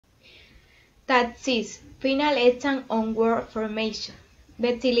Taxis, Final Exam on Word Formation.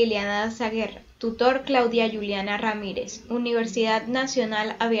 Betty Liliana Zaguerra. Tutor Claudia Juliana Ramírez. Universidad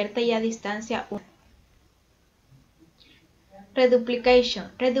Nacional Abierta y a Distancia 1.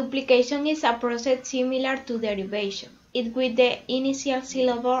 Reduplication. Reduplication is a process similar to derivation. It with the initial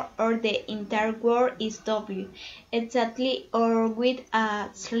syllable or the entire word is W, exactly or with a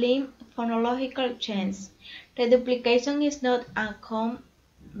slim phonological change. Reduplication is not a common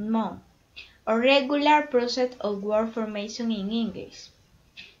or regular process of word formation in English,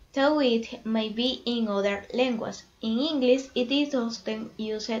 though it may be in other languages. In English, it is often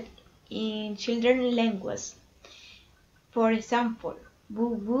used in children's language. For example,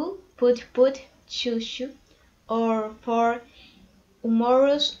 boo-boo, put-put, shoo-shoo, or for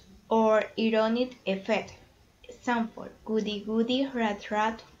humorous or ironic effect. Example, goody-goody,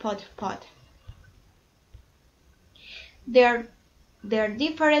 rat-rat, pot-pot. Their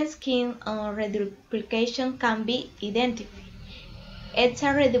different schemes on reduplication can be identified. It's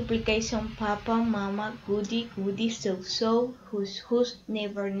a reduplication papa, mama, goody, goody, so, who's,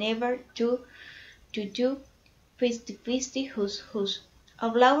 never, two, fisty, who's.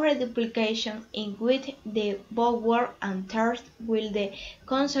 Allow reduplication in which the vowel and third with the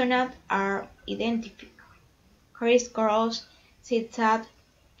consonant are identified. Crisscross, zigzag,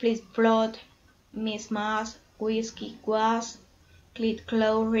 flip-flop, mismatch, whiskey, was, clit,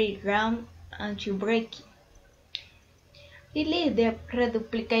 claw, reround, and shoebreaking. Delete the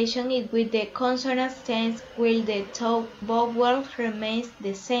reduplication is with the consonant sense while the top vowel remains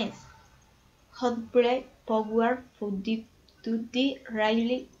the same. Hot bread, power, foodie, tutti,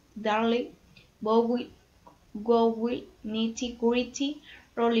 Riley, darling, bowie, gowie, nitty gritty,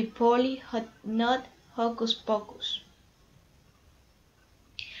 roly poly, hot nut, hocus pocus.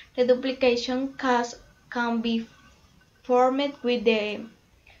 Reduplication can be formed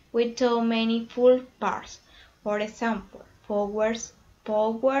with too many full parts. For example, powers,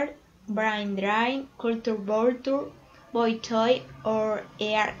 power, brain drain, culture vulture, boy toy, or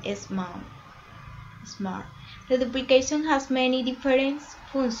air smart. Reduplication has many different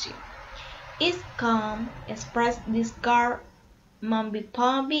functions. It can express discard,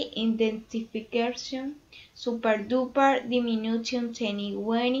 mamby-pamby, identification, super-duper, diminution,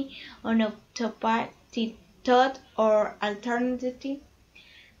 teeny-weeny, onomatopoeia, thought, or alternative,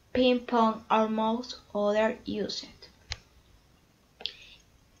 ping-pong, almost other used.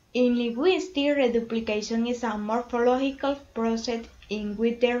 In linguistics, reduplication is a morphological process in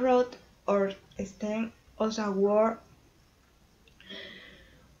which the root or stem of a word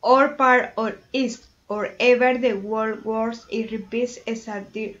or part of it, or ever the whole word is repeated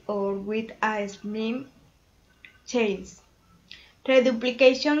exactly or with a slim change.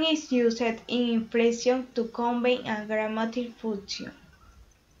 Reduplication is used in inflection to convey a grammatical function,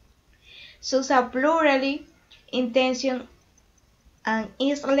 such as plural intention, and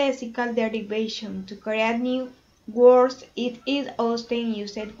is lexical derivation. To create new words, it is often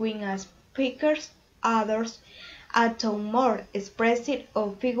used when a speaker utters a tone more expressive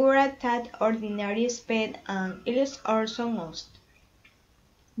or figurative than ordinary speech, and it is also used,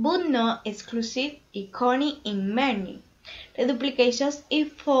 but not exclusive, iconic in many. Reduplication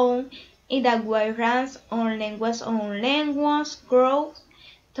is found in a wide range of language growth,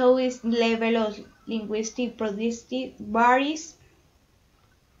 though its level of linguistic productivity varies.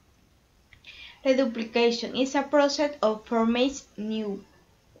 Reduplication is a process of forming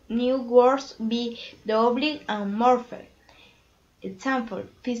new words by doubling and morphing. Example,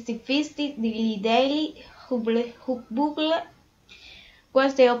 fisty, dilly, hubble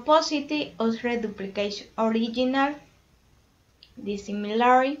was the opposite of reduplication. Original,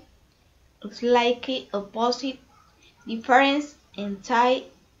 dissimilar, slightly opposite, difference, enchant,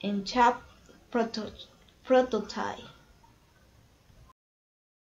 prototype.